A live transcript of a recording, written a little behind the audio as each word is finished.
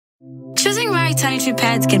Choosing right sanitary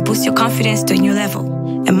pads can boost your confidence to a new level.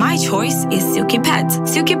 And my choice is Silky pads.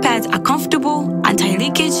 Silky pads are comfortable,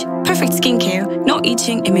 anti-leakage, perfect skincare, no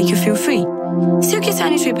itching, and make you feel free. Silky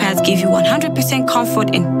sanitary pads give you 100%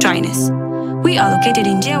 comfort and dryness. We are located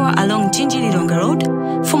in Jewa along Jinjili Longa Road.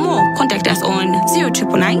 For more, contact us on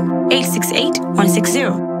 0999 868 160,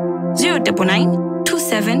 099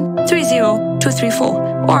 2730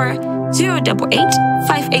 234, or 088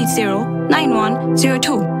 580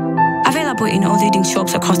 9102. Available in all leading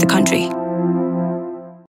shops across the country.